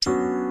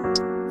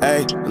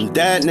Hey, I'm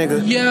that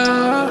nigga.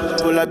 Yeah.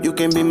 Pull up, you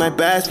can be my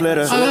bad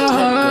splitter.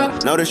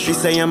 Know the streets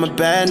say I'm a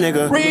bad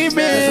nigga. Remix.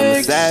 Cause I'm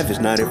a savage,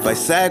 not if I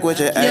sag with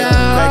you. Ay, Yeah.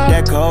 crack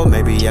that code,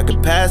 maybe I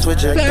can pass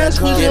with you.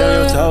 Pass with Get on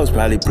your ya. toes,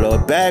 probably blow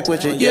it back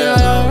with you.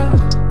 Yeah.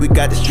 We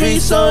got the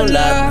streets on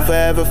lock, lock.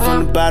 forever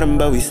from the bottom,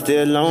 but we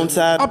still on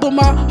top. I put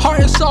my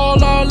heart and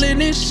soul all in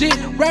this shit.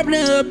 Rapping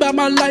about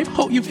my life,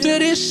 hope you feel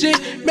this shit.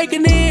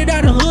 Making it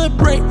out of hood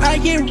break, I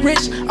get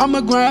rich. I'ma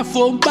grind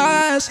for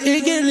miles,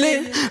 it get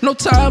lit. No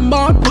time,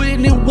 I'm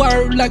putting in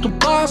work like a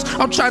boss.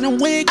 I'm trying to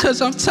win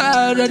cause I'm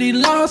tired of these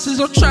losses.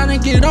 I'm trying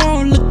to get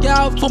on, look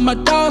out for my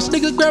dogs.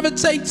 Niggas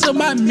gravitate to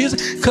my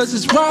music cause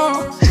it's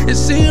raw. It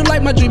seems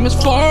like my dream is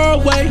far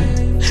away.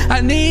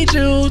 I need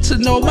you to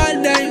know my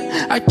name.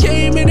 I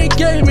came in the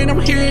game and I'm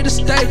here to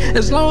stay.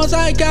 As long as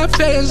I got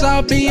fans,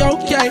 I'll be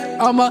okay.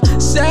 I'm a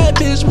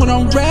savage when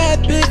I'm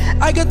rapping.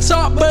 I can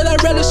talk, but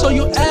I'd rather show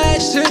you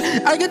action.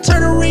 I can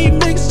turn a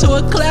remix to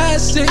a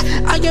classic.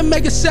 I can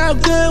make it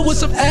sound good with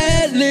some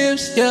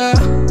ad-libs, yeah.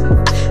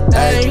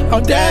 Hey,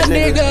 I'm that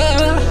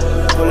nigga.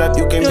 Pull up,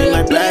 you can be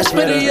my blast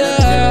splitter.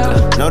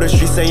 Yeah. Know the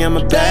streets say I'm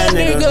a bad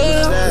nigga.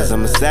 Cause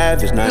I'm a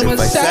savage, not if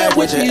I sag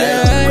with you.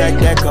 Ay, crack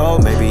that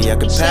code, maybe I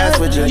can pass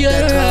with you.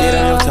 Get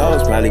on your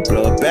toes, probably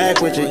blow it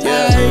back with you.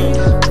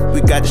 Yeah.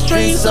 We got the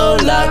streets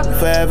on lock,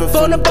 forever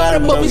from the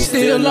bottom, but we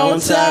still on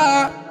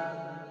top.